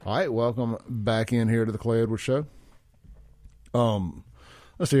All right, welcome back in here to the Clay Edwards Show.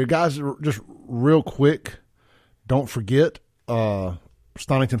 Let's see, guys, just real quick, don't forget,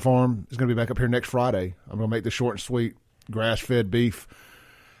 Stonington Farm is going to be back up here next Friday. I'm going to make this short and sweet, grass-fed beef.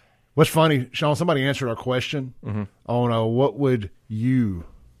 What's funny, Sean, somebody answered our question on what would you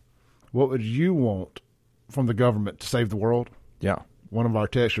want from the government to save the world? Yeah. One of our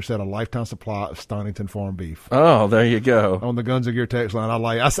texters said a lifetime supply of Stonington Farm beef. Oh, there you go. On the Guns of Gear text line.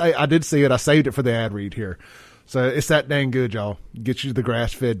 I did see it. I saved it for the ad read here. So it's that dang good, y'all. Get you the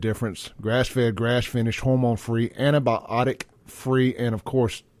grass-fed difference. Grass-fed, grass-finished, hormone-free, antibiotic-free, and, of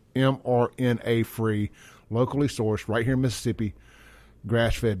course, mRNA-free, locally sourced, right here in Mississippi,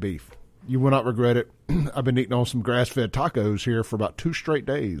 grass-fed beef. You will not regret it. I've been eating on some grass-fed tacos here for about 2 straight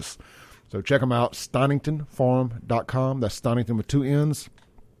days. So check them out, StoningtonFarm.com. That's Stonington with 2 N's.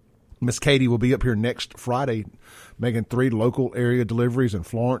 Miss Katie will be up here next Friday making 3 local area deliveries in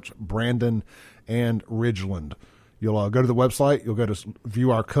Florence, Brandon, and Ridgeland. You'll go to the website. You'll go to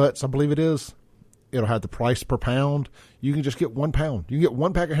view our cuts, I believe it is. It'll have the price per pound. You can just get 1 pound. You can get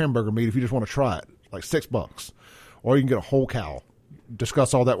 1 pack of hamburger meat if you just want to try it, like $6. Or you can get a whole cow.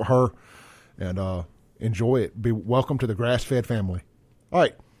 Discuss all that with her and enjoy it. Be welcome to the grass-fed family. All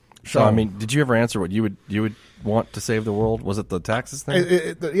right. So, I mean, did you ever answer what you would want to save the world? Was it the taxes thing?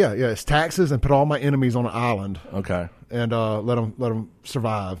 Yeah, it's taxes and put all my enemies on an island. Okay. And let them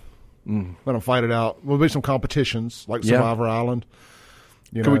survive. Let them fight it out. There'll be some competitions like Survivor Island.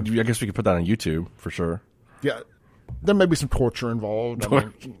 I guess we could put that on YouTube for sure. Yeah. There may be some torture involved.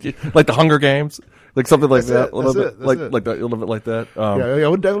 Like the Hunger Games? Like something like that? A little bit like that. Yeah, it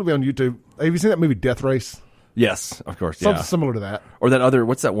would definitely be on YouTube. Have you seen that movie Death Race? Yes, of course. Something similar to that. Or that other,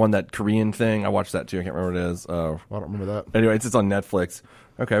 what's that one, that Korean thing? I watched that too. I can't remember what it is. I don't remember that. Anyway, it's on Netflix.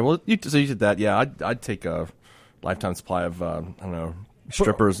 Okay, well, so you did that. Yeah, I'd take a lifetime supply of, I don't know,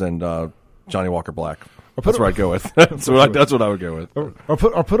 strippers and Johnny Walker Black. That's where I'd go with. That's what I would go with.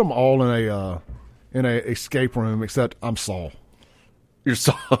 Or put them all in a escape room, except I'm Saul. You're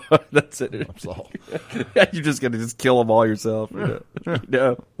Saul. That's it. I'm Saul. You're just going to just kill them all yourself.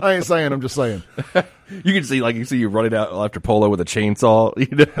 Yeah. I ain't saying, I'm just saying. You can see you running out after Polo with a chainsaw.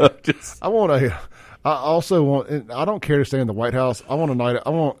 I also want, I don't care to stay in the White House. I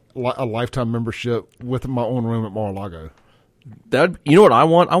want a lifetime membership with my own room at Mar-a-Lago. You know what I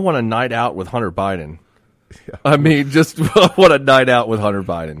want? I want a night out with Hunter Biden. Yeah. I mean, just want a night out with Hunter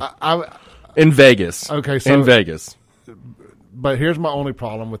Biden. In Vegas. Okay, so in Vegas. But here's my only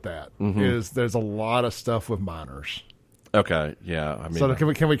problem with that is there's a lot of stuff with minors. Okay, yeah. I mean, so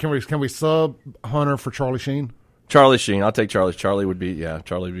can we sub Hunter for Charlie Sheen? Charlie Sheen, I'll take Charlie. Charlie would be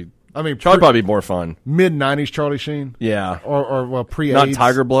Charlie probably be more fun. Mid-90s Charlie Sheen, yeah, or pre-AIDS, not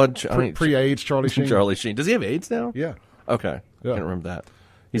Tiger Blood. Pre-AIDS Charlie Sheen. Charlie Sheen. Does he have AIDS now? Yeah. Okay, I can't remember that.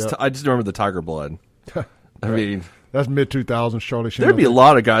 I just remember the Tiger Blood. I mean, that's mid-2000s Charlie Sheen. There'd be a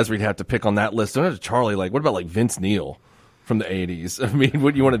lot of guys we'd have to pick on that list. Don't have Charlie. Like, what about like Vince Neil? From the 80s. I mean,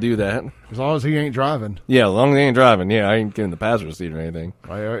 wouldn't you want to do that? As long as he ain't driving. Yeah, as long as he ain't driving. Yeah, I ain't getting the passenger seat or anything.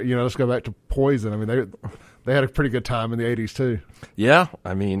 Let's go back to Poison. I mean, they had a pretty good time in the 80s, too. Yeah.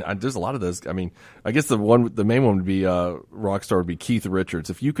 I mean, there's a lot of those. I mean, I guess the main one would be Rockstar would be Keith Richards.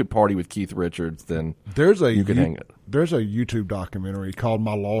 If you could party with Keith Richards, then you could hang it. There's a YouTube documentary called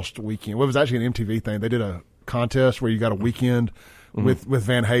My Lost Weekend. Well, it was actually an MTV thing. They did a contest where you got a weekend with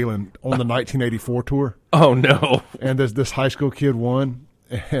Van Halen on the 1984 tour. Oh, no. And this high school kid won.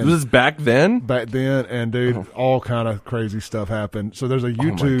 And was this back then? Back then, and dude, all kind of crazy stuff happened. So there's a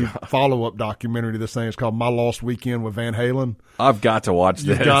YouTube follow-up documentary to this thing. It's called My Lost Weekend with Van Halen. I've got to watch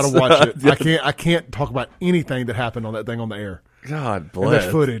this. You've got to watch it. I can't talk about anything that happened on that thing on the air. God bless. And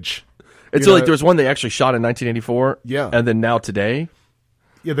there's footage. It's like there was one they actually shot in 1984. Yeah. And then now today.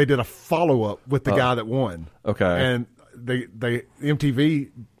 Yeah, they did a follow-up with the guy that won. Okay. And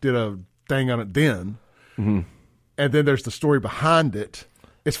MTV did a thing on it then, and then there's the story behind it.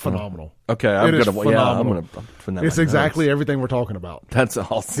 It's phenomenal. Okay, I'm gonna. It's exactly everything we're talking about. That's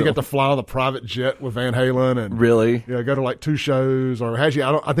awesome. You got to fly on the private jet with Van Halen, and really, go to like 2 shows, or I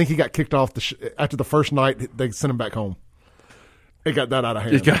think he got kicked off after the first night. They sent him back home. It got that out of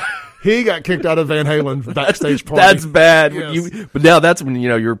hand. He got kicked out of Van Halen backstage party. That's bad. Yes. But now that's when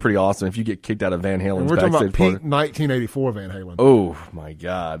you're pretty awesome if you get kicked out of Van Halen's backstage party. We're talking about peak 1984 Van Halen. Oh my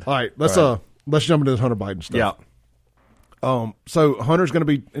God! All right, let's jump into this Hunter Biden stuff. Yeah. So Hunter's going to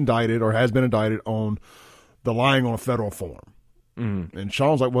be indicted or has been indicted on the lying on a federal form. And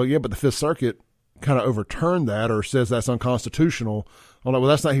Sean's like, well, yeah, but the Fifth Circuit kind of overturned that or says that's unconstitutional. I'm like,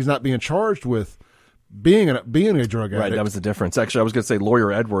 well, he's not being charged with being a drug addict. Right, that was the difference. Actually, I was going to say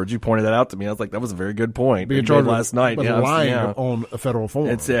Lawyer Edwards. You pointed that out to me. I was like, that was a very good point. Being charged last night. But lying on a federal form.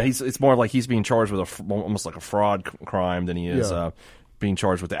 It's more like he's being charged with almost like a fraud crime than he is being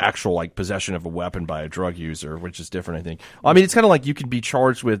charged with the actual like possession of a weapon by a drug user, which is different, I think. I mean, it's kind of like you could be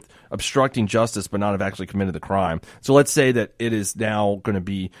charged with obstructing justice but not have actually committed the crime. So let's say that it is now going to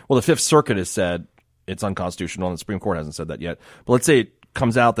be, well, the Fifth Circuit has said it's unconstitutional, and the Supreme Court hasn't said that yet. But let's say it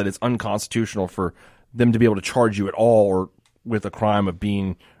comes out that it's unconstitutional for them to be able to charge you at all or with a crime of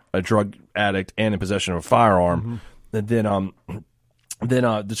being a drug addict and in possession of a firearm. Then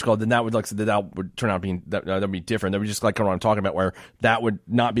that would, like I said, that would turn out being that would be different. That would just like what I'm talking about, where that would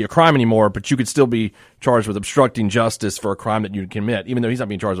not be a crime anymore, but you could still be charged with obstructing justice for a crime that you commit, even though he's not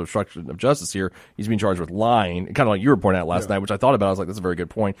being charged with obstruction of justice here. He's being charged with lying, kind of like you were pointing out last night, which I thought about. I was like, that's a very good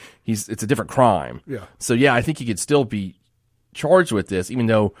point. It's a different crime. Yeah. So yeah, I think he could still be charged with this, even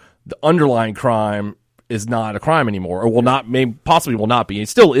though the underlying crime is not a crime anymore, or possibly will not be. It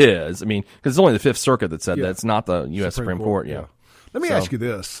still is. I mean, because it's only the Fifth Circuit that said that. It's not the U.S. Supreme Court. Yeah. Let me ask you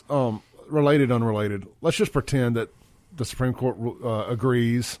this, related, unrelated. Let's just pretend that the Supreme Court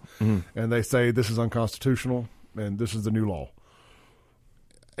agrees, and they say this is unconstitutional, and this is the new law.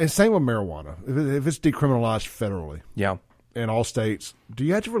 And same with marijuana. If it's decriminalized federally, in all states, do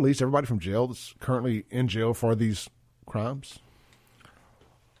you have to release everybody from jail that's currently in jail for these crimes?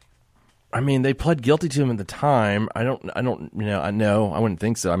 I mean, they pled guilty to him at the time. I wouldn't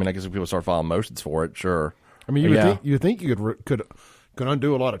think so. I mean, I guess if people start filing motions for it, sure. I mean, you think you could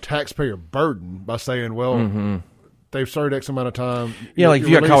undo a lot of taxpayer burden by saying, well, they've served X amount of time. Yeah, like if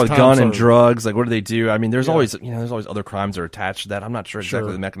you got caught with gun and drugs, like what do they do? I mean, there's always other crimes that are attached to that. I'm not sure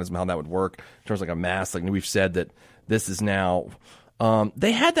exactly the mechanism how that would work in terms of like a mass. Like we've said that this is now.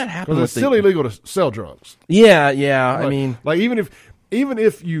 They had that happen. Because it's still illegal to sell drugs. Yeah. Like, I mean, like even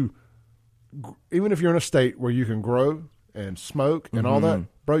if you're in a state where you can grow and smoke and all that,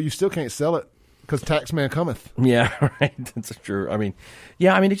 bro, you still can't sell it. Because tax man cometh. Yeah, right. That's true. I mean,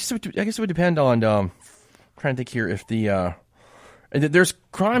 I guess it would depend on. I'm trying to think here if there's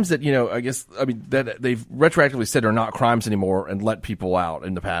crimes that that they've retroactively said are not crimes anymore and let people out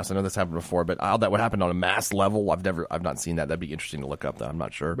in the past. I know that's happened before, but how that would happen on a mass level, I've not seen that. That'd be interesting to look up. Though I'm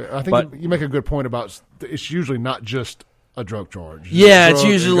not sure. But I think you make a good point about it's usually not just a drug charge. It's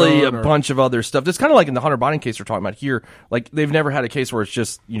usually a bunch of other stuff. It's kind of like in the Hunter Biden case we're talking about here. Like they've never had a case where it's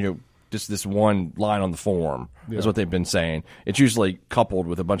just just this one line on the form is what they've been saying. It's usually coupled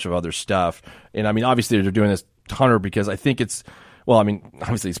with a bunch of other stuff. And I mean, obviously they're doing this to Hunter because I think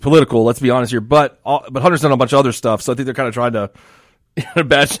obviously it's political, let's be honest here, but Hunter's done a bunch of other stuff. So I think they're kind of trying to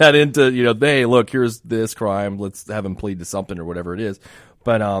batch that into, hey, look, here's this crime. Let's have him plead to something or whatever it is.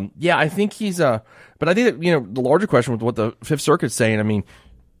 But I think he's but I think that, the larger question with what the Fifth Circuit's saying, I mean,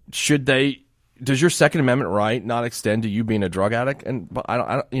 does your Second Amendment right not extend to you being a drug addict? And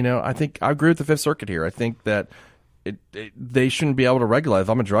I think I agree with the Fifth Circuit here. I think that they shouldn't be able to regulate. If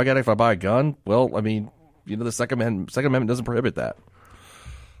I'm a drug addict, if I buy a gun, well, I mean, the Second Amendment doesn't prohibit that.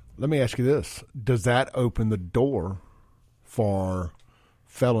 Let me ask you this: does that open the door for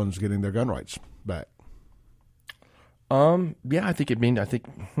felons getting their gun rights back? Yeah, I think I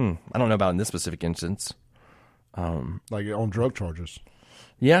don't know about in this specific instance. Like on drug charges.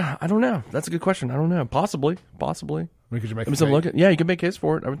 Yeah, I don't know. That's a good question. I don't know. Possibly. I mean, could you make a case? Yeah, you can make a case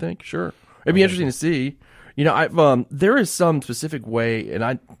for it, I would think. Sure. It'd be interesting to see. There is some specific way, and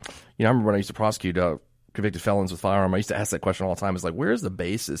I remember when I used to prosecute convicted felons with firearm, I used to ask that question all the time. It's like, where's the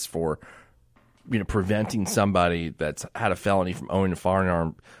basis for, preventing somebody that's had a felony from owning a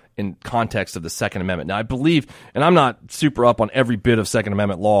firearm in context of the Second Amendment? Now, I believe, and I'm not super up on every bit of Second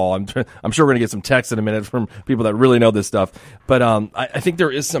Amendment law. I'm sure we're going to get some text in a minute from people that really know this stuff. But I think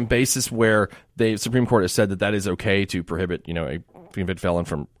there is some basis where the Supreme Court has said that is okay to prohibit, a convicted felon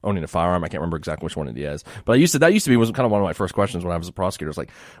from owning a firearm. I can't remember exactly which one it is. But that used to be was kind of one of my first questions when I was a prosecutor. It's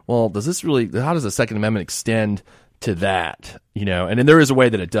like, well, how does the Second Amendment extend to that? And then there is a way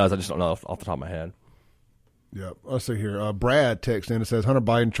that it does. I just don't know off the top of my head. Yeah, let's see here. Brad texts in and says Hunter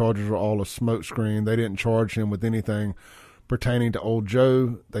Biden charges were all a smokescreen. They didn't charge him with anything pertaining to Old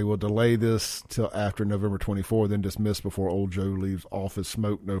Joe. They will delay this till after November 24, then dismiss before Old Joe leaves office.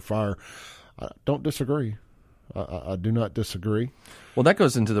 Smoke, no fire. I don't disagree. I do not disagree. Well, that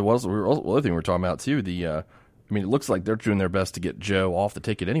goes into the other thing we're talking about too. It looks like they're doing their best to get Joe off the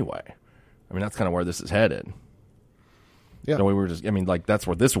ticket anyway. I mean, that's kind of where this is headed. Yeah. That's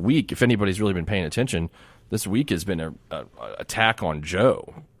where this week, if anybody's really been paying attention, this week has been an attack on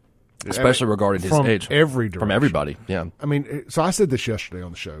Joe, especially regarding his age. From everybody, yeah. I mean, so I said this yesterday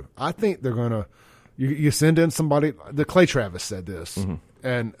on the show. I think they're going to you send in somebody. The Clay Travis said this.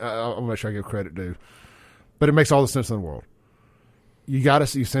 and I'll make sure I give credit due, but it makes all the sense in the world.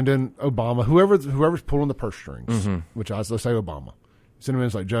 You send in Obama, whoever's pulling the purse strings, which let's say Obama. Send him in.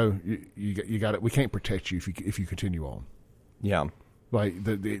 It's like, Joe, you got it. We can't protect you if you continue on. Yeah. Like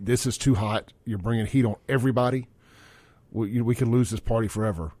this is too hot. You're bringing heat on everybody. We could lose this party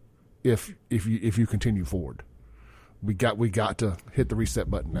forever if you continue forward. We got to hit the reset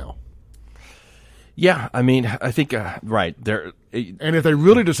button now. Yeah, I mean, I think right there. And if they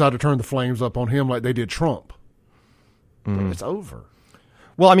really decide to turn the flames up on him like they did Trump, it's over.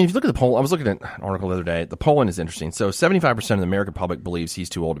 Well, I mean, if you look at the poll, I was looking at an article the other day. The polling is interesting. So 75% of the American public believes he's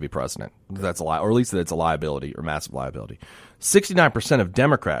too old to be president. That's a lie, or at least that it's a liability or massive liability. 69% of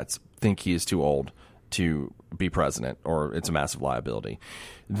Democrats think he is too old to be president, or it's a massive liability.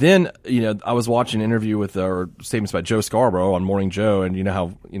 Then, I was watching an interview with statements by Joe Scarborough on Morning Joe, and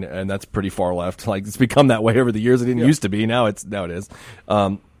and that's pretty far left. Like, it's become that way over the years. It didn't used to be. Now it is.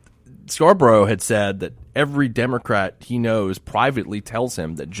 Scarborough had said that every Democrat he knows privately tells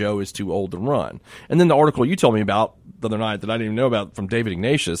him that Joe is too old to run. And then the article you told me about the other night that I didn't even know about from David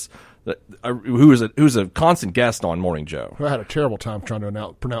Ignatius, who's a constant guest on Morning Joe. I had a terrible time trying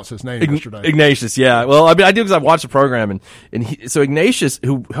to pronounce his name yesterday. Ignatius, yeah. Well, I mean, I do because I've watched the program, so Ignatius,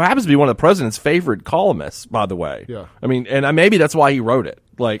 who happens to be one of the president's favorite columnists, by the way. Yeah. I mean, and maybe that's why he wrote it.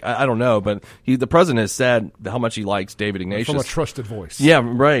 Like, I don't know, but the president has said how much he likes David Ignatius from a trusted voice. Yeah,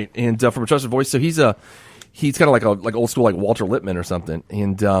 right, and from a trusted voice. So he's kind of like old school, like Walter Lippmann or something.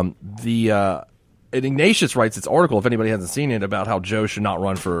 And and Ignatius writes this article, if anybody hasn't seen it, about how Joe should not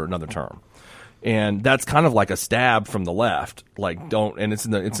run for another term. And that's kind of like a stab from the left. Like, don't, and it's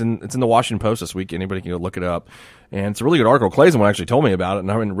in the Washington Post this week. Anybody can go look it up. And it's a really good article. Clayson actually told me about it,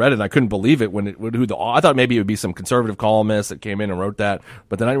 and I read it, and I couldn't believe it I thought maybe it would be some conservative columnist that came in and wrote that,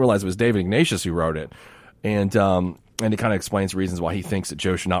 but then I didn't realize it was David Ignatius who wrote it. And it kind of explains reasons why he thinks that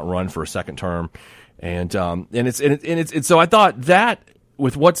Joe should not run for a second term. And it's so I thought that,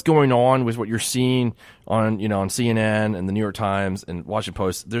 with what's going on, with what you're seeing on CNN and the New York Times and Washington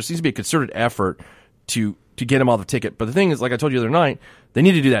Post, there seems to be a concerted effort to get him off the ticket. But the thing is, like I told you the other night, they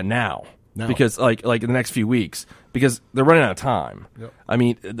need to do that now. Because like in the next few weeks, because they're running out of time. Yep. I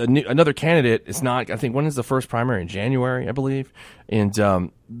mean, another candidate is not. I think when is the first primary? In January, I believe, and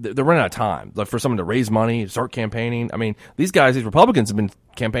they're running out of time. Like, for someone to raise money, start campaigning. I mean, these Republicans have been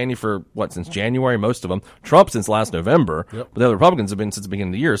campaigning for since January, most of them. Trump since last November, but the other Republicans have been since the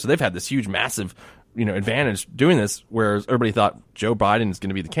beginning of the year. So they've had this huge, massive, advantage doing this, whereas everybody thought Joe Biden is going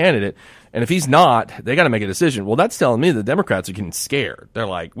to be the candidate. And if he's not, they got to make a decision. Well, that's telling me the Democrats are getting scared. They're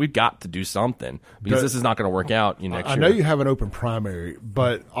like, we've got to do something because this is not going to work out next year. I know you have an open primary,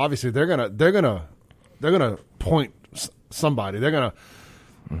 but obviously they're gonna point somebody. They're gonna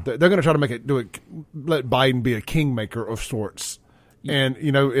try to let Biden be a kingmaker of sorts. And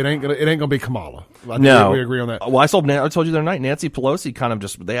it ain't gonna be Kamala. I think we agree on that. Well, I told you the other night, Nancy Pelosi kind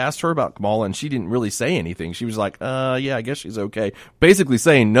of they asked her about Kamala, and she didn't really say anything. She was like, yeah, I guess she's okay. Basically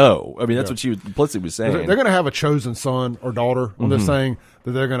saying no. I mean, that's what she implicitly was saying. They're gonna have a chosen son or daughter when they're saying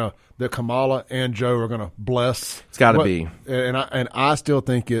that that Kamala and Joe are gonna bless. It's got to be. And I still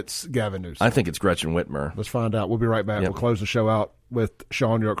think it's Gavin Newsom. I think it's Gretchen Whitmer. Let's find out. We'll be right back. Yep. We'll close the show out with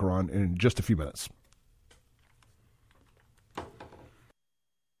Sean Yorkeron in just a few minutes.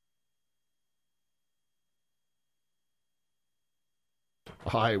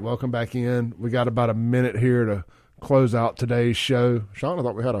 Hi, welcome back in. We got about a minute here to close out today's show. Sean, I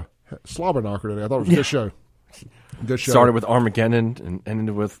thought we had a slobber knocker today. I thought it was a good show. Good show. Started with Armageddon and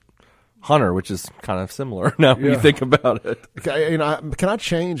ended with Hunter, which is kind of similar now when you think about it. Okay, can I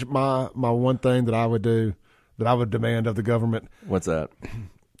change my one thing that I would do, that I would demand of the government? What's that?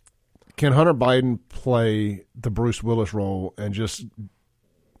 Can Hunter Biden play the Bruce Willis role and just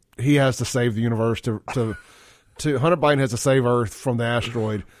he has to save the universe to Hunter Biden has to save Earth from the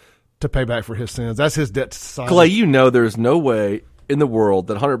asteroid to pay back for his sins. That's his debt to society. Clay, there's no way in the world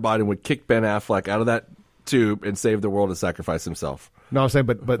that Hunter Biden would kick Ben Affleck out of that tube and save the world and sacrifice himself. No, I'm saying,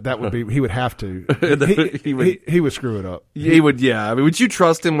 but that would be, he would have to. He would screw it up. He would, yeah. I mean, would you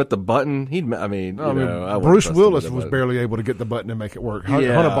trust him with the button? Bruce Willis was barely able to get the button and make it work. Hunter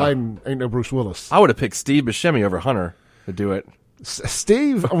Biden ain't no Bruce Willis. I would have picked Steve Buscemi over Hunter to do it.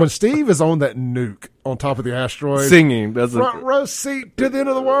 When Steve is on that nuke on top of the asteroid, singing, front row seat to the end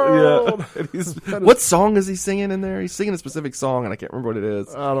of the world. Yeah. What song is he singing in there? He's singing a specific song, and I can't remember what it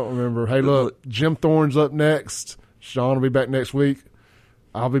is. I don't remember. Hey, look, Jim Thorne's up next. Sean will be back next week.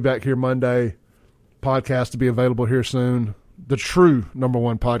 I'll be back here Monday. Podcast to be available here soon. The true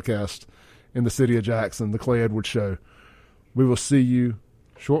 #1 podcast in the city of Jackson, the Clay Edwards Show. We will see you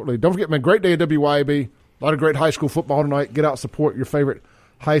shortly. Don't forget, man, great day at WYAB. A lot of great high school football tonight. Get out and support your favorite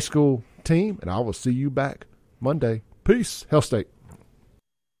high school team, and I will see you back Monday. Peace. Hell State.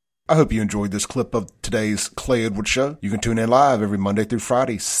 I hope you enjoyed this clip of today's Clay Edwards Show. You can tune in live every Monday through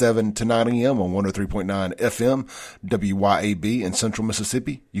Friday, 7 to 9 a.m. on 103.9 FM, WYAB in Central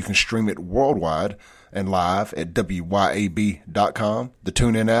Mississippi. You can stream it worldwide and live at WYAB.com, the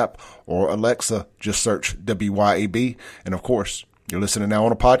TuneIn app, or Alexa. Just search WYAB. And of course, you're listening now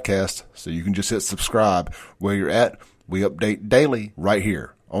on a podcast, so you can just hit subscribe where you're at. We update daily right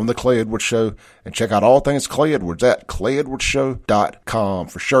here on the Clay Edwards Show, and check out all things Clay Edwards at ClayEdwardsShow.com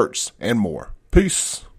for shirts and more. Peace.